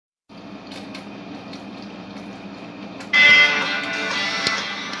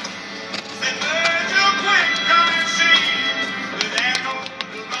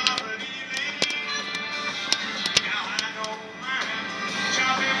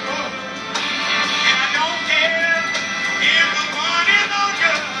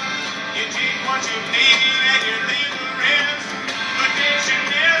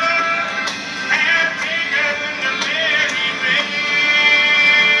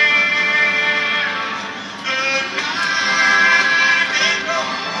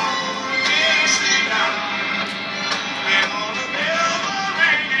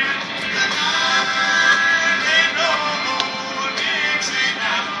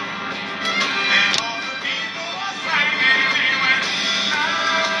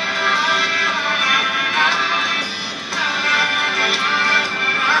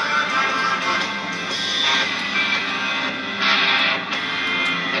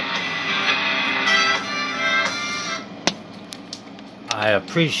I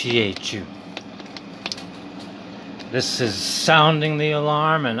appreciate you. This is Sounding the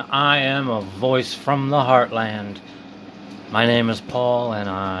Alarm, and I am a voice from the heartland. My name is Paul, and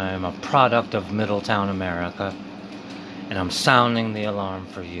I'm a product of Middletown, America, and I'm sounding the alarm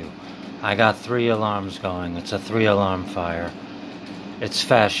for you. I got 3 alarms going. It's a 3-alarm fire. It's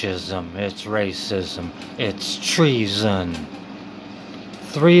fascism, it's racism, it's treason.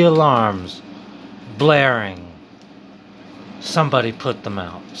 3 alarms blaring. Somebody put them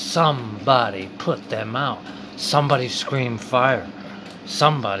out. Somebody put them out. Somebody scream fire.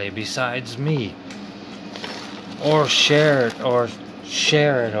 Somebody besides me. Or share it, or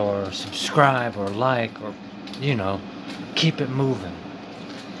subscribe, or like, or, keep it moving.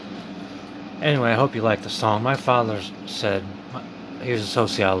 Anyway, I hope you like the song. My father said, he was a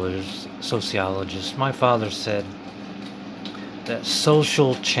sociologist. My father said that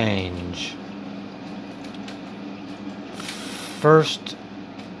social change first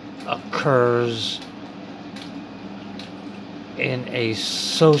occurs in a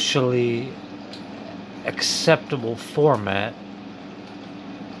socially acceptable format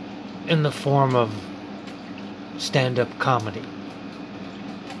in the form of stand-up comedy.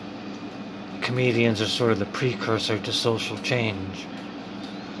 Comedians are sort of the precursor to social change.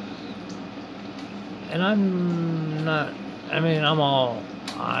 And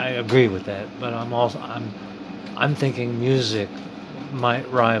I agree with that, but I'm thinking music might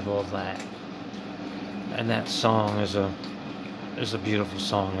rival that. And that song is a beautiful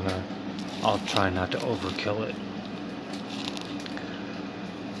song, and I'll try not to overkill it.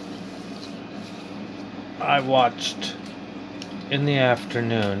 I watched in the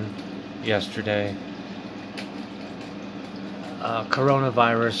afternoon yesterday a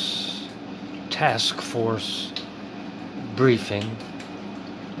coronavirus task force briefing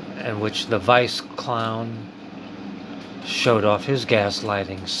in which the vice clown showed off his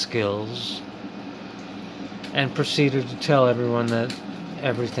gaslighting skills and proceeded to tell everyone that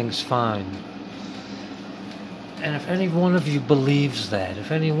everything's fine. And if any one of you believes that,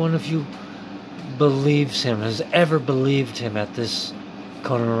 if any one of you believes him, has ever believed him at this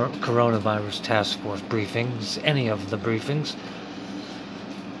coronavirus task force briefings, any of the briefings,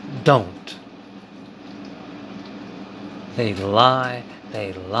 don't. They lie,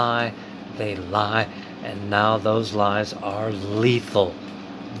 they lie, they lie, and now those lies are lethal.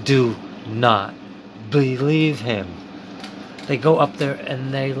 Do not believe him. They go up there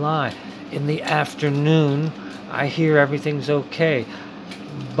and they lie. In the afternoon, I hear everything's okay.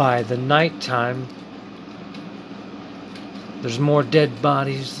 By the nighttime, there's more dead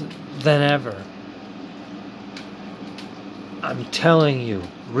bodies than ever. I'm telling you,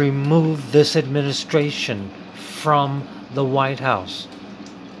 remove this administration from the White House.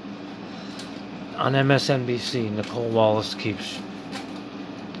 On MSNBC, Nicole Wallace keeps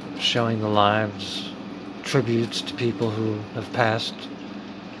showing the lives, tributes to people who have passed,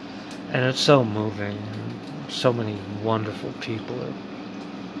 and it's so moving. So many wonderful people are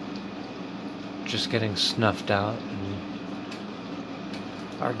just getting snuffed out, and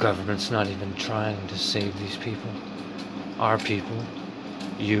our government's not even trying to save these people. Our people,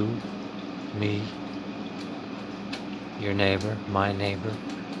 you, me, your neighbor, my neighbor.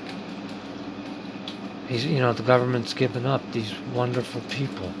 The government's given up these wonderful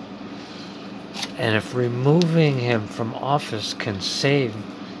people. And if removing him from office can save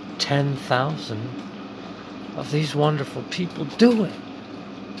 10,000 of these wonderful people, do it.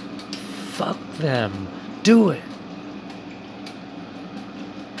 Fuck them. Do it.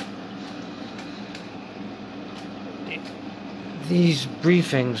 These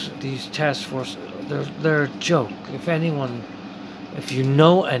briefings, these task forces, they're a joke. If you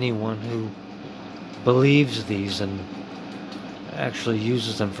know anyone who believes these and actually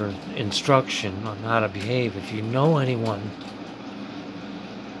uses them for instruction on how to behave, if you know anyone,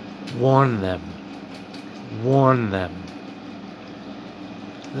 warn them. Warn them.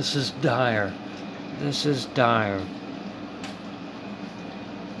 This is dire. This is dire.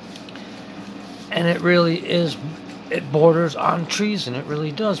 And it really is, it borders on treason. It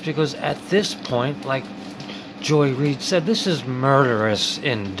really does, because at this point, like Joy Reid said, this is murderous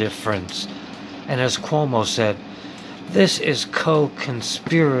indifference. And as Cuomo said, this is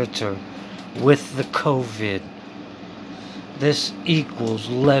co-conspirator with the COVID. This equals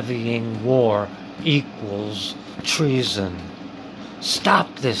levying war, equals treason.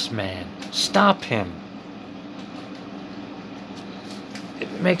 Stop this man. Stop him. It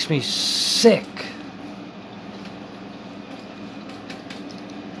makes me sick.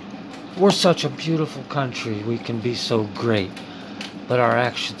 We're such a beautiful country. We can be so great. But our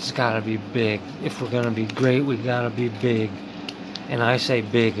actions gotta be big. If we're gonna be great, we gotta be big. And I say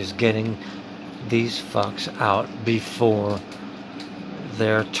big is getting these fucks out before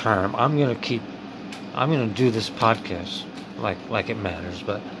their term. I'm gonna do this podcast like it matters,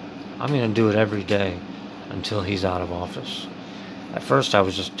 but I'm gonna do it every day until he's out of office. At first I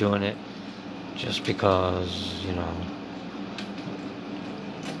was just doing it just because,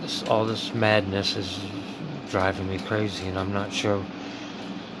 all this madness is driving me crazy, and I'm not sure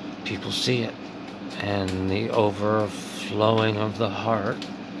people see it. And the overflowing of the heart,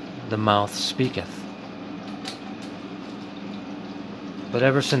 the mouth speaketh. But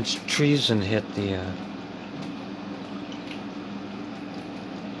ever since Treason hit the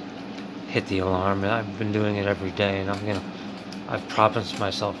alarm, I've been doing it every day, and I've promised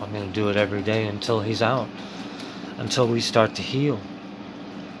myself I'm gonna do it every day until he's out, until we start to heal.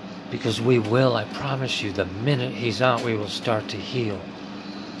 Because we will, I promise you, the minute he's out, we will start to heal.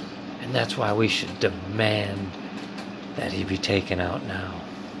 And that's why we should demand that he be taken out now.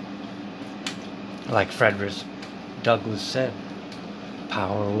 Like Frederick Douglass said,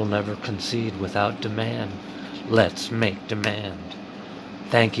 power will never concede without demand. Let's make demand.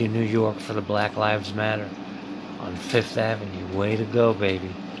 Thank you, New York, for the Black Lives Matter on 5th Avenue. Way to go,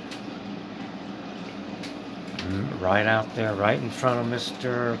 baby. Right out there, right in front of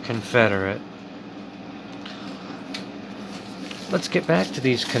Mr. Confederate. Let's get back to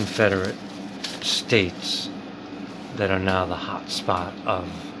these Confederate states that are now the hot spot of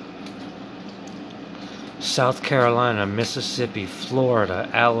South Carolina, Mississippi, Florida,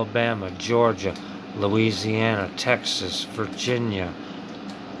 Alabama, Georgia, Louisiana, Texas, Virginia,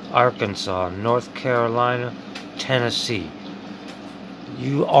 Arkansas, North Carolina, Tennessee.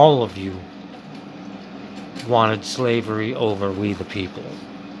 All of you wanted slavery over we the people.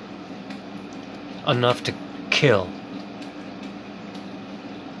 Enough to kill.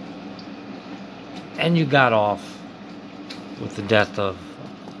 And you got off with the death of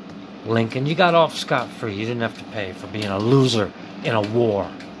Lincoln. You got off scot-free. You didn't have to pay for being a loser in a war.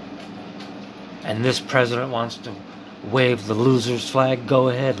 And this president wants to wave the loser's flag. Go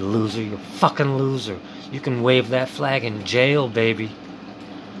ahead, loser. You're a fucking loser. You can wave that flag in jail, baby.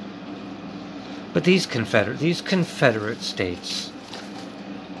 But these Confederate states,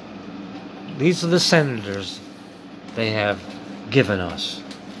 these are the senators they have given us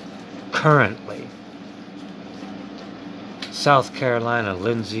currently. South Carolina,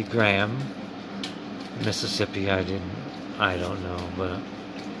 Lindsey Graham. Mississippi, I don't know, but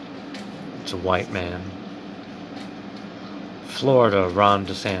it's a white man. Florida, Ron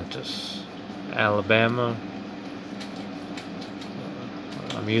DeSantis. Alabama,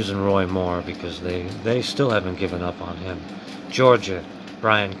 I'm using Roy Moore because they still haven't given up on him. Georgia,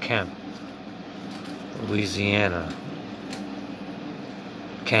 Brian Kemp. Louisiana,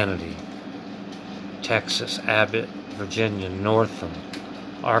 Kennedy. Texas, Abbott. Virginia, Northam.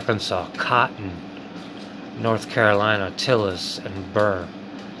 Arkansas, Cotton. North Carolina, Tillis and Burr.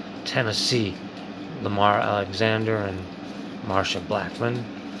 Tennessee, Lamar Alexander and Marsha Blackman.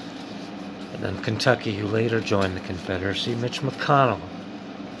 And then Kentucky, who later joined the Confederacy, Mitch McConnell.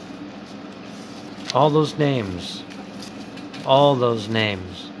 All those names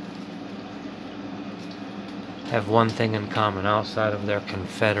have one thing in common outside of their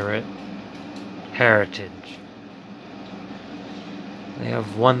Confederate heritage. They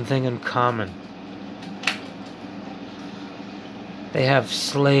have one thing in common. They have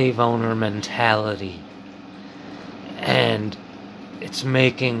slave owner mentality. And it's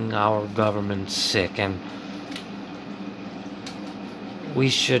making our government sick, and we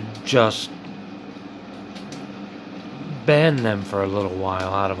should just ban them for a little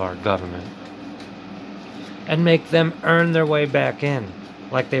while out of our government and make them earn their way back in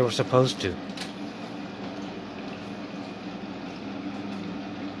like they were supposed to.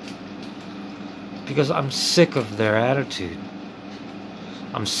 Because I'm sick of their attitude.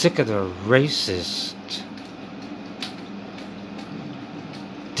 I'm sick of their racist,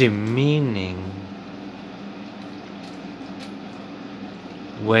 demeaning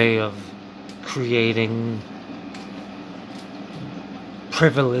way of creating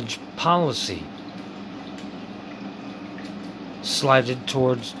privilege policy slighted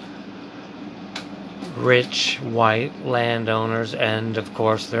towards rich white landowners and, of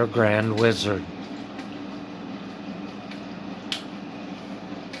course, their grand wizard.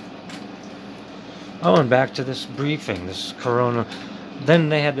 Oh, and back to this briefing, this corona. Then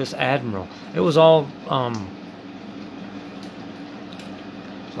they had this admiral. It was all,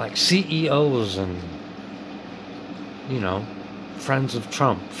 like CEOs and, friends of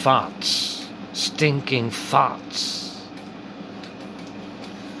Trump. Thoughts. Stinking thoughts.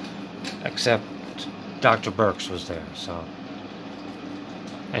 Except Dr. Birx was there, so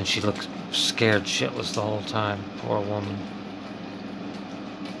And she looked scared shitless the whole time. Poor woman.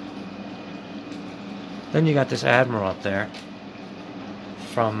 Then you got this admiral up there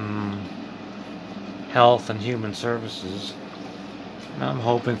from Health and Human Services. And I'm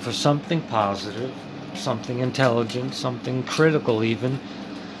hoping for something positive, something intelligent, something critical even.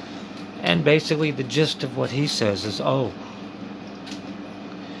 And basically the gist of what he says is, oh,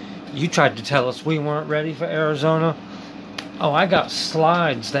 you tried to tell us we weren't ready for Arizona. Oh, I got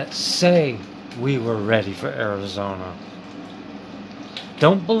slides that say we were ready for Arizona.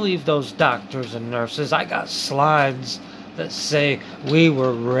 Don't believe those doctors and nurses. I got slides that say we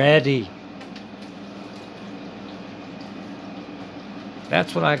were ready.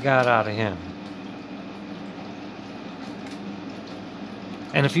 That's what I got out of him.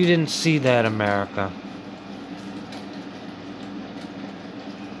 And if you didn't see that, America,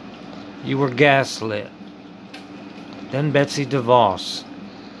 you were gaslit. Then Betsy DeVos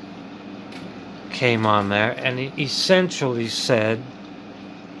came on there and he essentially said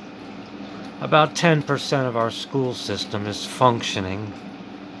about 10% of our school system is functioning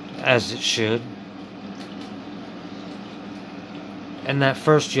as it should. And that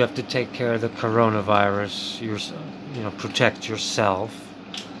first you have to take care of the coronavirus, protect yourself.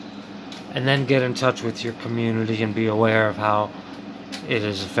 And then get in touch with your community and be aware of how it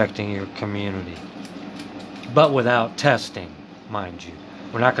is affecting your community. But without testing, mind you.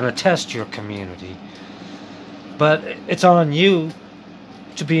 We're not going to test your community. But it's on you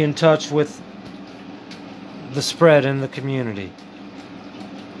to be in touch with the spread in the community.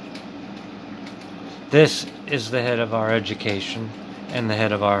 This is the head of our education and the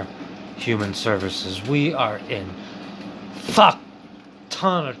head of our human services. We are in fuck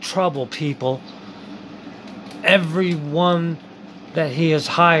ton of trouble, people. Everyone that he has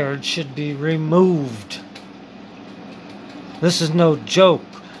hired should be removed. This is no joke.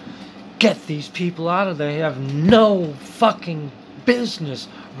 Get these people out of there. They have no fucking business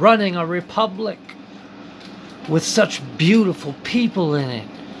running a republic with such beautiful people in it.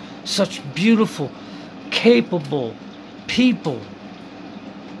 Such beautiful, capable people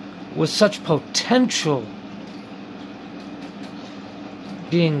with such potential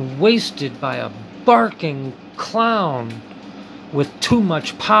being wasted by a barking clown with too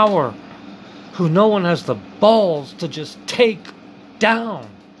much power who no one has the balls to just take down.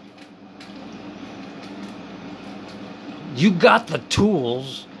 You got the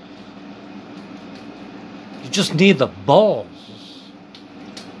tools. You just need the balls.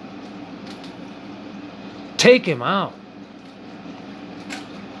 Take him out.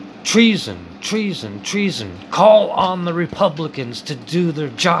 Treason, treason, treason. Call on the Republicans to do their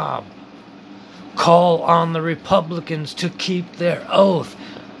job. Call on the Republicans to keep their oath.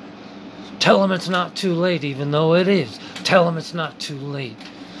 Tell them it's not too late, even though it is. Tell them it's not too late.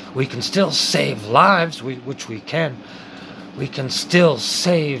 We can still save lives, which we can. We can still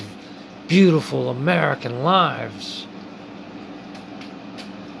save beautiful American lives.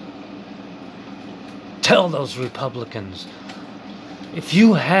 Tell those Republicans, if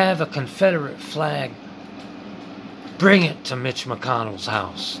you have a Confederate flag, bring it to Mitch McConnell's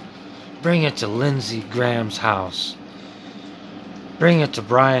house. Bring it to Lindsey Graham's house. Bring it to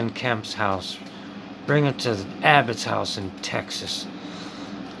Brian Kemp's house. Bring it to Abbott's house in Texas.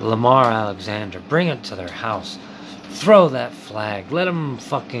 Lamar Alexander. Bring it to their house. Throw that flag. Let them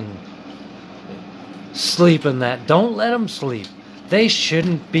fucking sleep in that. Don't let them sleep. They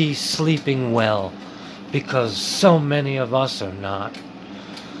shouldn't be sleeping well because so many of us are not.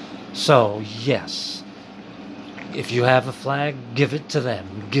 So, yes. If you have a flag, give it to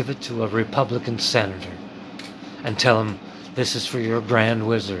them. Give it to a Republican senator. And tell them, this is for your Grand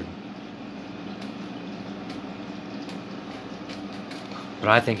Wizard. But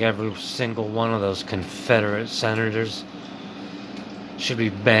I think every single one of those Confederate senators should be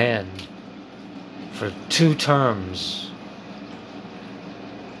banned for 2 terms.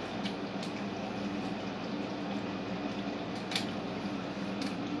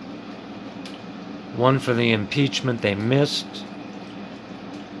 One for the impeachment they missed.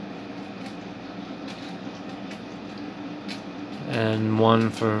 And one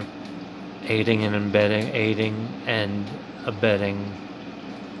for aiding and abetting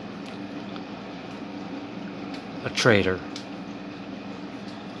a traitor.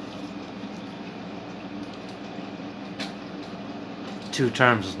 Two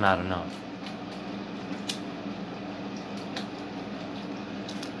terms is not enough.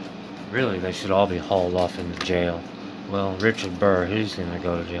 Really, they should all be hauled off into jail. Well, Richard Burr, he's gonna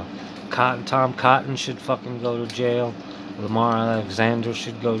go to jail. Tom Cotton should fucking go to jail. Lamar Alexander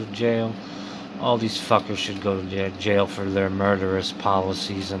should go to jail. All these fuckers should go to jail for their murderous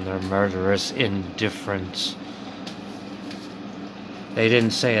policies and their murderous indifference. They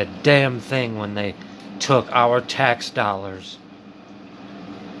didn't say a damn thing when they took our tax dollars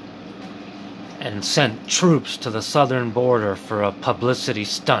and sent troops to the southern border for a publicity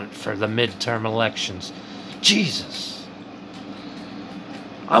stunt for the midterm elections. Jesus.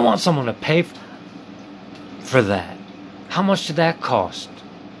 I want someone to pay for that. How much did that cost?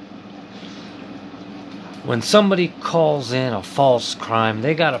 When somebody calls in a false crime,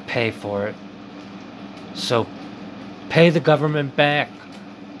 they gotta pay for it. So pay the government back.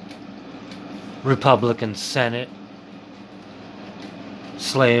 Republican Senate.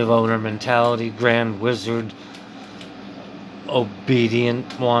 Slave owner mentality, grand wizard,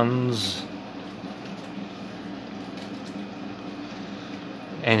 obedient ones.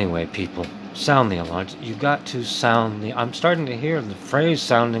 Anyway, people, sound the alarm. You got to sound the... I'm starting to hear the phrase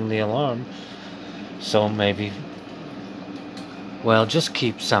sounding the alarm. So maybe... Well, just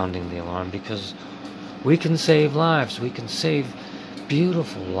keep sounding the alarm, because we can save lives. We can save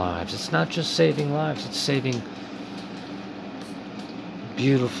beautiful lives. It's not just saving lives. It's saving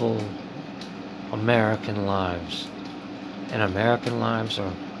beautiful American lives. And American lives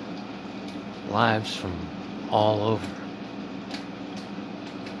are lives from all over.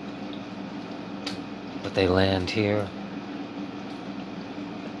 But they land here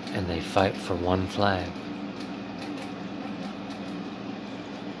and they fight for one flag.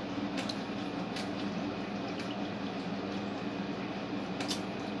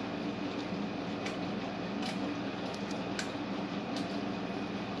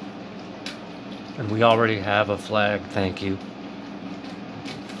 And we already have a flag, thank you.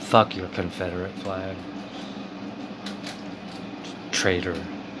 Fuck your Confederate flag. Traitor.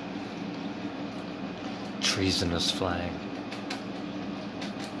 Treasonous flag.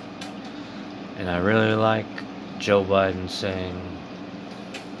 And I really like Joe Biden saying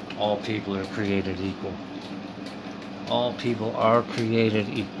all people are created equal. All people are created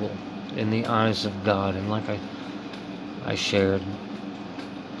equal in the eyes of God. And like I shared,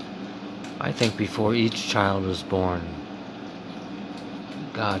 I think before each child was born,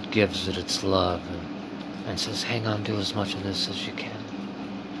 God gives it its love and says, hang on to as much of this as you can.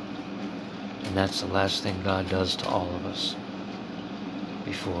 And that's the last thing God does to all of us.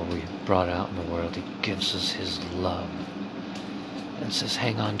 Before we're brought out in the world, He gives us His love and says,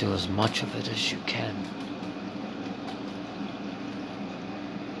 hang on to as much of it as you can.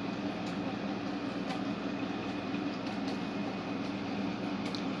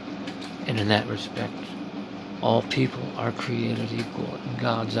 And in that respect, all people are created equal in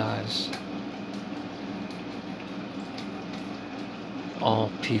God's eyes.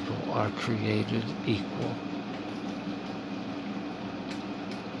 All people are created equal.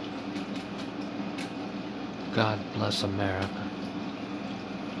 God bless America.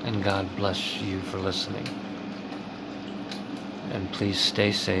 And God bless you for listening. And please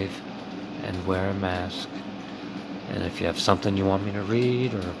stay safe and wear a mask. And if you have something you want me to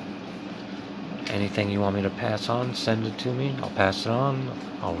read or anything you want me to pass on, send it to me. I'll pass it on.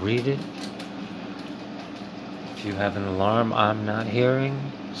 I'll read it. If you have an alarm I'm not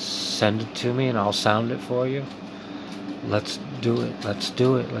hearing, send it to me and I'll sound it for you. Let's do it. Let's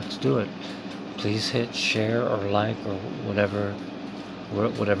do it. Let's do it. Please hit share or like or whatever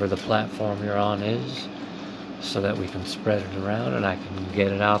the platform you're on is, so that we can spread it around and I can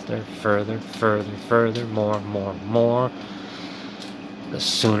get it out there further, more. The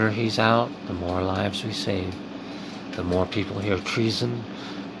sooner he's out, the more lives we save. The more people hear treason,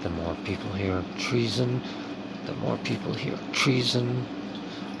 the more people hear treason, the more people hear treason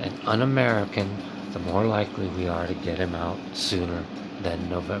and un-American, the more likely we are to get him out sooner than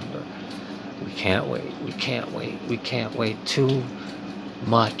November. We can't wait. We can't wait. We can't wait. Too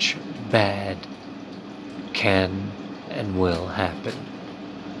much bad can and will happen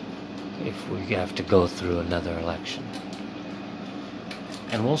if we have to go through another election.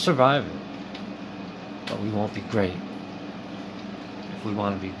 And we'll survive it. But we won't be great. If we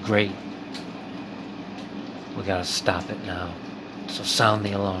want to be great, we gotta stop it now. So sound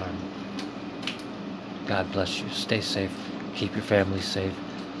the alarm. God bless you. Stay safe. Keep your family safe.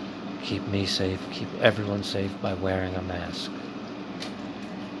 Keep me safe. Keep everyone safe by wearing a mask.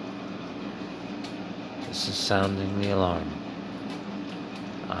 This is sounding the alarm.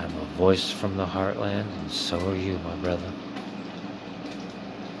 I'm a voice from the heartland, and so are you, my brother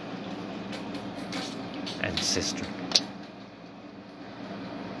and sister.